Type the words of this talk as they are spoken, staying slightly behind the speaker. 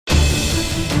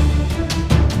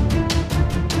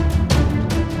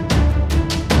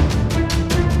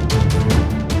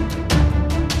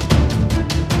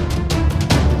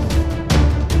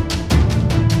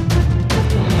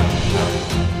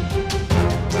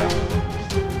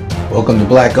Welcome to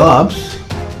Black Ops.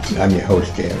 I'm your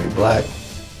host, Jeremy Black.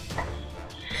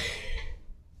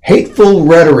 Hateful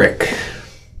rhetoric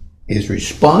is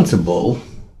responsible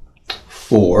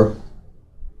for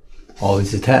all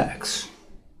these attacks.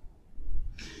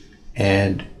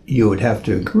 And you would have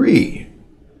to agree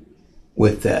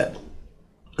with that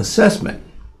assessment.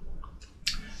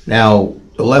 Now,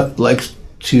 the left likes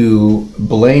to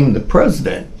blame the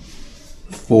president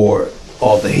for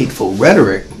all the hateful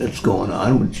rhetoric that's going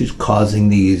on, which is causing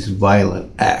these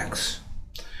violent acts.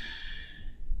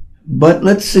 But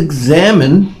let's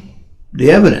examine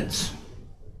the evidence.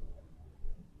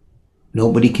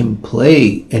 Nobody can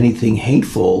play anything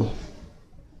hateful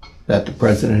that the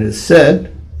president has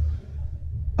said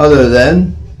other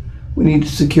than we need to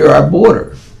secure our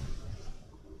border.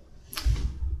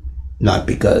 Not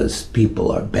because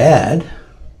people are bad,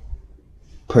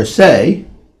 per se,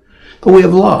 but we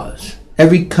have laws.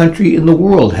 Every country in the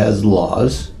world has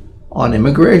laws on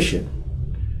immigration.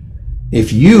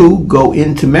 If you go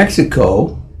into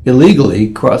Mexico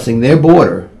illegally, crossing their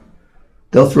border,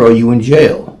 they'll throw you in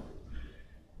jail.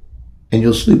 And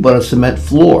you'll sleep on a cement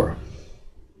floor.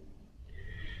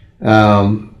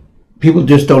 People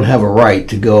just don't have a right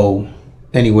to go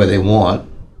anywhere they want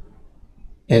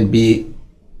and be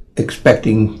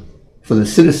expecting for the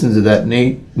citizens of that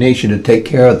nation to take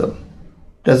care of them.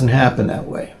 It doesn't happen that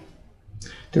way.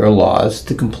 There are laws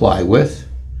to comply with,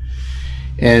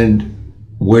 and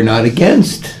we're not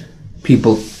against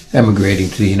people emigrating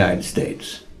to the United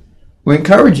States. We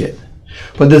encourage it,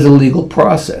 but there's a legal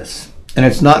process, and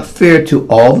it's not fair to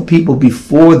all the people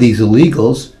before these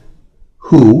illegals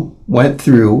who went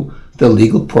through the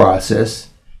legal process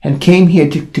and came here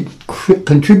to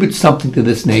contribute something to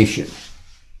this nation.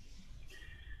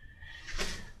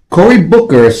 Cory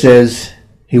Booker says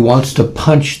he wants to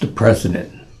punch the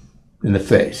president in the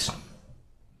face.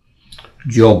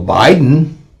 Joe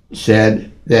Biden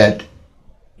said that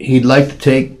he'd like to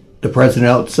take the president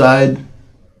outside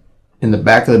in the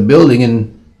back of the building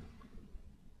and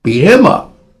beat him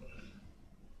up,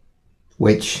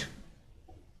 which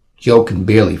Joe can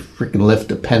barely freaking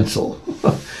lift a pencil.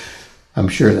 I'm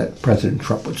sure that President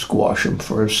Trump would squash him.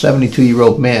 For a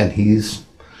 72-year-old man,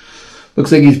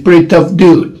 looks like he's a pretty tough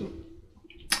dude.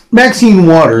 Maxine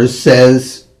Waters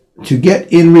says to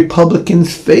get in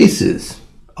Republicans' faces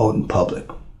out in public.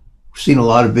 We've seen a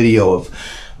lot of video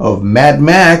of Mad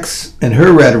Max and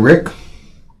her rhetoric.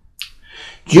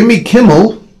 Jimmy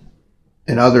Kimmel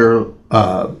and other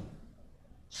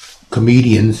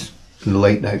comedians in the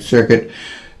late night circuit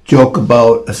joke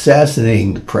about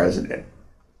assassinating the president.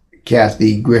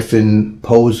 Kathy Griffin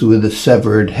posed with a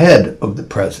severed head of the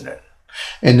president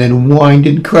and then whined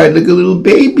and cried like a little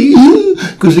baby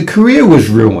because the career was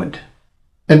ruined,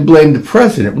 and blamed the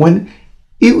president when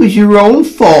it was your own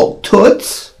fault,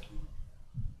 toots,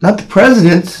 not the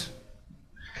president's.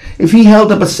 If he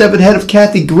held up a severed head of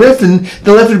Kathy Griffin,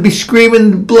 the left would be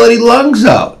screaming bloody lungs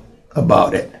out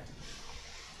about it.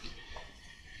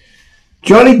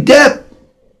 Johnny Depp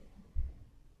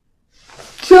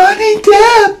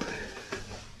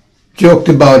joked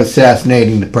about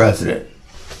assassinating the president.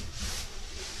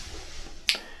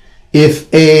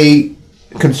 If a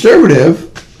conservative,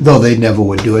 though they never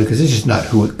would do it because it's just not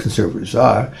who conservatives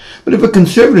are, but if a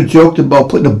conservative joked about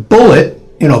putting a bullet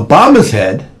in Obama's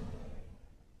head,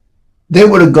 they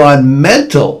would have gone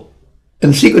mental,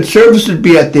 and the Secret Service would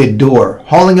be at their door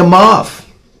hauling him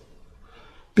off.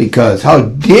 Because how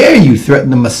dare you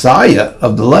threaten the Messiah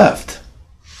of the left?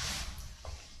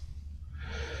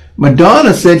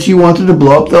 Madonna said she wanted to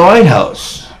blow up the White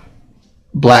House.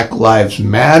 Black Lives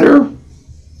Matter.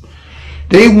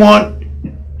 They want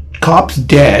cops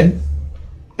dead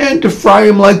and to fry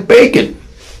them like bacon.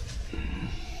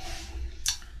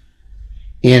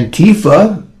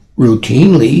 Antifa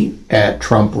routinely at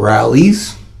Trump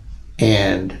rallies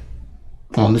and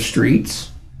on the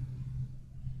streets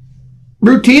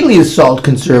routinely assault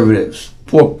conservatives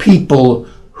for people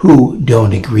who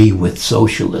don't agree with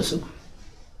socialism.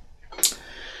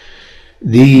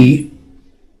 The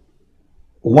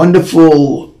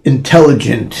wonderful,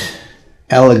 intelligent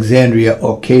Alexandria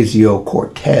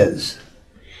Ocasio-Cortez,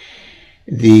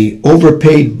 the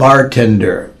overpaid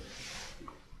bartender,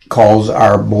 calls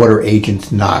our border agents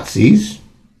Nazis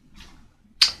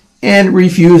and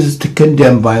refuses to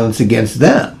condemn violence against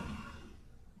them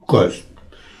because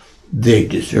they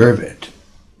deserve it.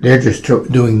 They're just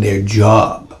doing their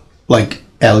job, like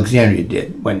Alexandria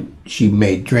did when she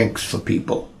made drinks for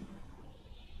people.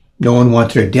 No one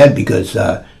wants her dead because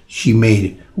she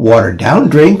made watered down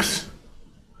drinks.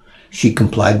 She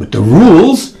complied with the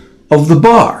rules of the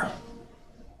bar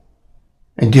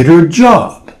and did her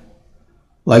job.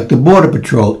 like the Border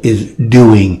Patrol is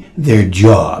doing their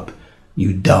job,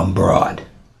 you dumb broad.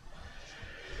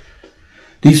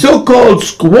 The so-called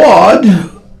squad,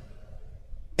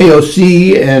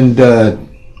 AOC and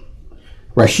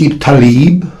Rashid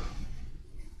Tlaib,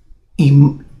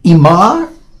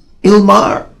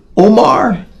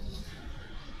 Omar,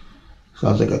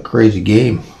 sounds like a crazy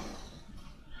game.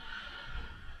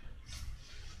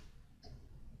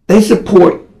 They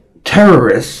support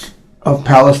terrorists of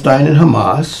Palestine and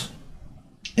Hamas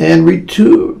and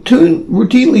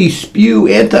routinely spew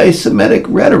anti-Semitic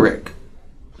rhetoric.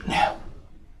 Now,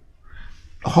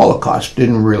 the Holocaust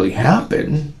didn't really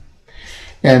happen,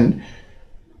 and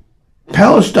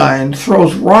Palestine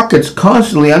throws rockets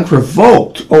constantly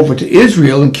unprovoked over to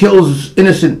Israel and kills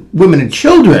innocent women and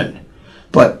children,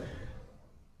 but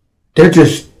they're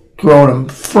just throwing them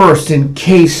first in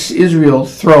case Israel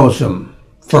throws them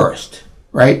first,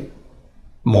 right?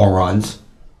 Morons.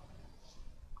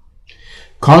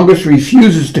 Congress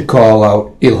refuses to call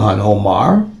out Ilhan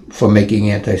Omar for making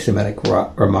anti-Semitic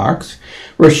remarks.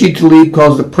 Rashid Tlaib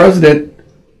calls the president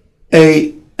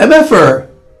a MFer,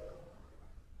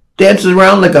 dances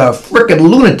around like a frickin'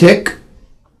 lunatic,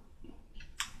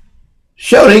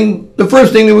 shouting the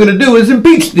first thing that we're going to do is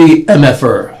impeach the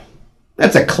MFer.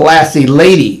 That's a classy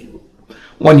lady,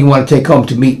 one you want to take home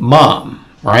to meet mom,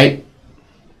 right?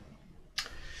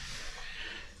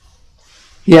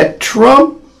 Yet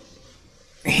Trump,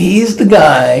 he's the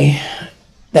guy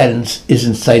that is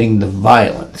inciting the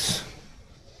violence.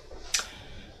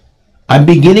 I'm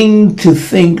beginning to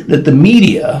think that the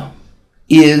media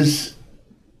is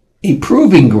a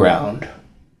proving ground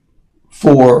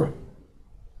for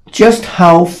just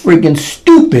how friggin'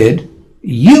 stupid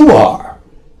you are.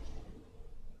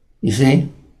 You see?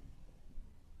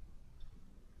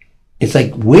 It's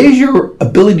like, where's your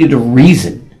ability to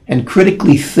reason and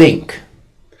critically think?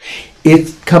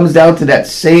 It comes down to that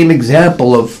same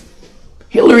example of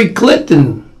Hillary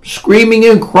Clinton screaming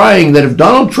and crying that if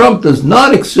Donald Trump does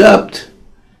not accept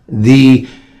the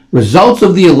results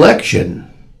of the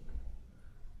election,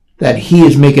 that he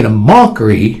is making a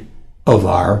mockery of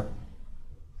our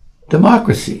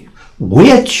democracy,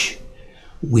 which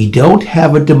we don't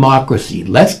have a democracy.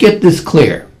 Let's get this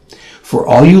clear. For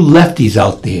all you lefties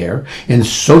out there and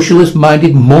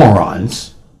socialist-minded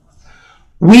morons,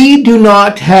 we do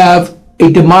not have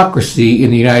a democracy in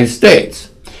the United States.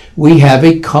 We have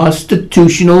a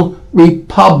constitutional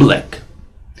republic.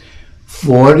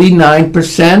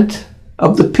 49%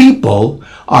 of the people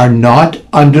are not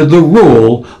under the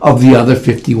rule of the other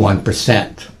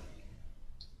 51%.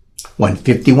 When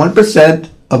 51%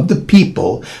 of the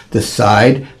people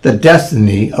decide the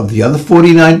destiny of the other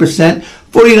 49%,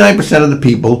 49% of the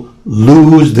people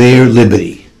lose their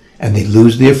liberty, and they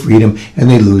lose their freedom, and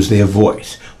they lose their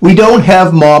voice. We don't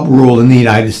have mob rule in the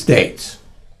United States.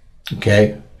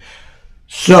 Okay?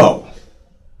 So,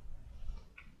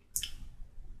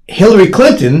 Hillary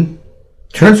Clinton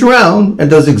turns around and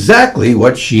does exactly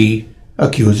what she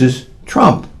accuses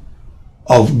Trump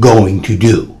of going to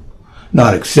do,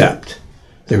 not accept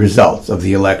the results of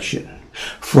the election.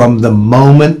 From the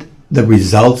moment the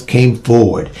results came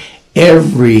forward,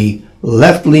 every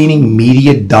left-leaning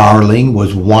media darling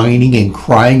was whining and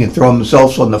crying and throwing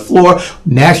themselves on the floor,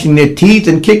 gnashing their teeth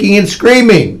and kicking and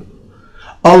screaming,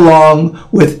 along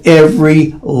with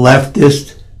every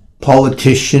leftist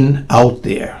politician out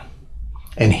there.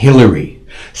 And Hillary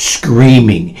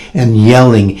screaming and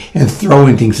yelling and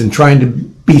throwing things and trying to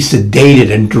be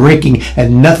sedated and drinking,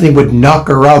 and nothing would knock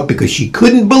her out because she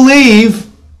couldn't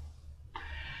believe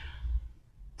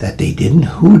that they didn't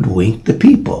hoodwink the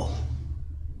people.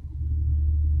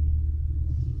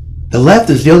 The left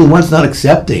is the only ones not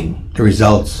accepting the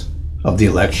results of the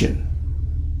election.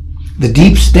 The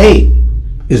deep state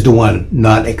is the one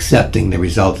not accepting the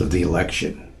results of the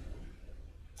election.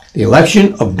 The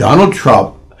election of Donald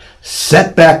Trump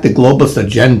set back the globalist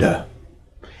agenda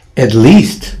at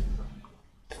least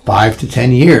 5 to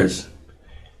 10 years.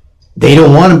 They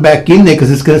don't want him back in there because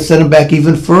it's going to send him back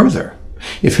even further.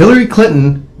 If Hillary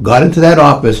Clinton got into that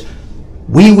office,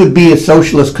 we would be a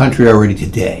socialist country already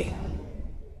today.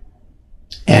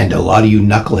 And a lot of you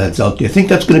knuckleheads out there think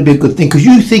that's going to be a good thing because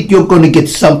you think you're going to get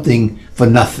something for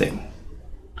nothing.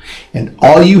 And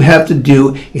all you have to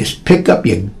do is pick up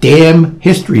your damn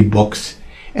history books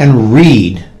and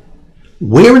read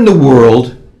where in the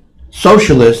world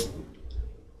socialist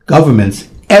governments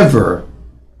ever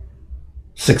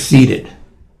succeeded,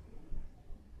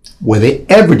 where they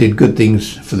ever did good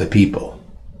things for the people.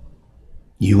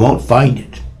 You won't find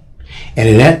it.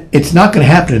 And it's not going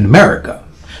to happen in America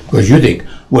because you think,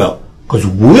 well, because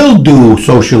we'll do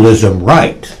socialism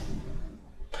right.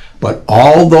 But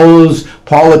all those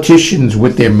politicians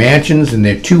with their mansions and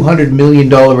their $200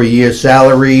 million a year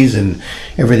salaries and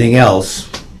everything else,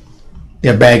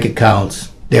 their bank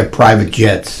accounts, their private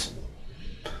jets,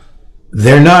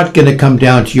 they're not going to come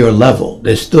down to your level.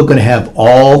 They're still going to have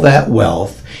all that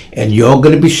wealth, and you're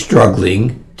going to be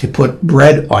struggling to put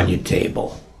bread on your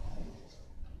table.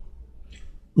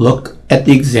 Look at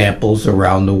the examples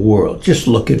around the world. Just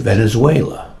look at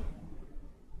Venezuela.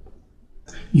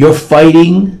 You're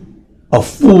fighting a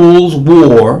fool's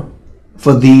war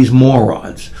for these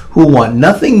morons who want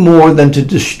nothing more than to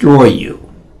destroy you.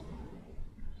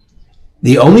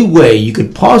 The only way you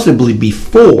could possibly be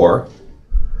for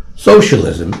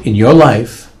socialism in your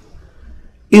life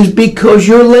is because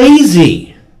you're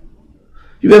lazy.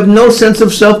 You have no sense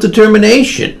of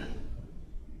self-determination.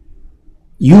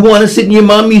 You want to sit in your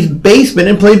mommy's basement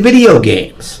and play video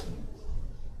games.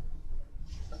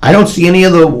 I don't see any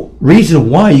other reason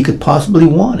why you could possibly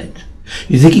want it.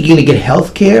 You think you're going to get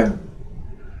health care?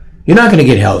 You're not going to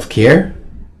get health care.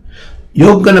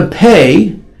 You're going to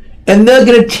pay, and they're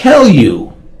going to tell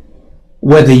you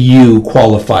whether you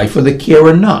qualify for the care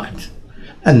or not.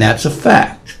 And that's a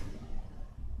fact.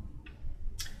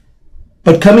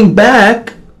 But coming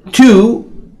back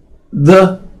to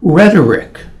the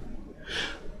rhetoric.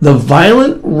 The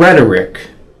violent rhetoric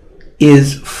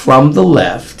is from the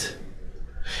left,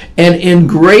 and in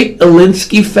great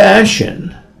Alinsky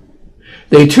fashion,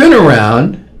 they turn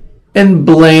around and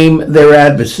blame their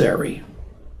adversary.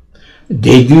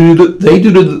 They do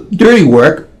the dirty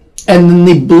work, and then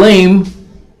they blame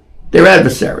their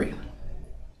adversary.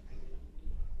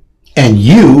 And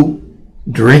you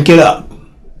drink it up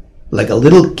like a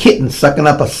little kitten sucking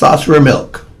up a saucer of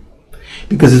milk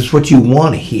because it's what you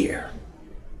want to hear.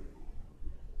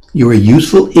 You're a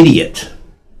useful idiot.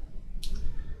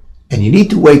 And you need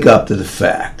to wake up to the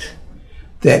fact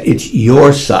that it's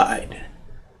your side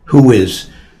who is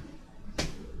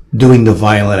doing the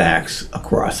violent acts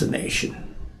across the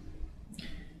nation.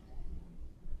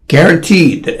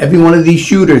 Guaranteed that every one of these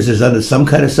shooters is under some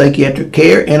kind of psychiatric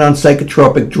care and on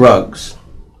psychotropic drugs.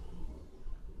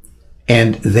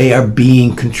 And they are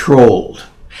being controlled.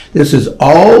 This is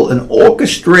all an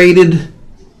orchestrated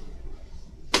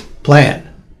plan.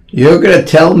 You're going to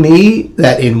tell me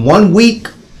that in 1 week,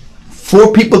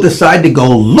 4 people decide to go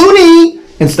loony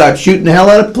and start shooting the hell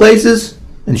out of places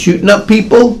and shooting up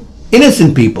people,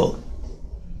 innocent people.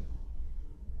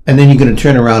 And then you're going to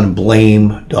turn around and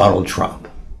blame Donald Trump.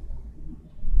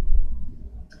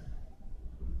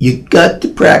 You got to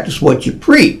practice what you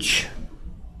preach.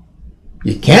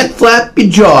 You can't flap your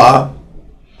jaw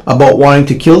about wanting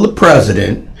to kill the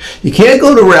president. You can't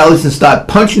go to rallies and start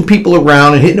punching people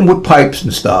around and hitting them with pipes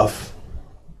and stuff,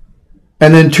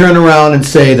 and then turn around and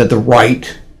say that the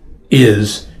right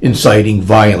is inciting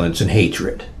violence and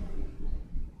hatred.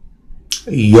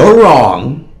 You're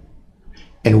wrong,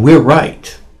 and we're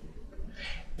right.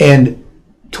 And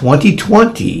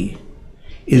 2020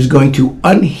 is going to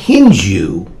unhinge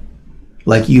you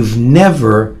like you've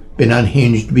never been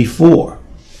unhinged before.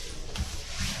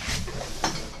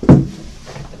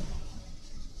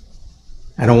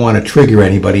 I don't want to trigger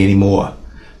anybody anymore.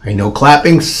 I know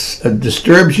clapping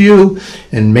disturbs you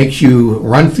and makes you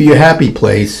run for your happy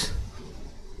place,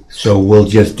 so we'll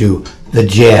just do the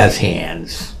jazz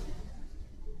hands.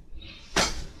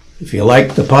 If you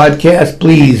like the podcast,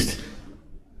 please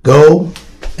go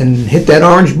and hit that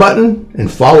orange button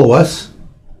and follow us.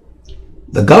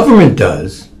 The government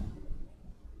does,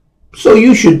 so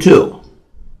you should too.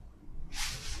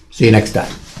 See you next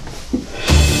time.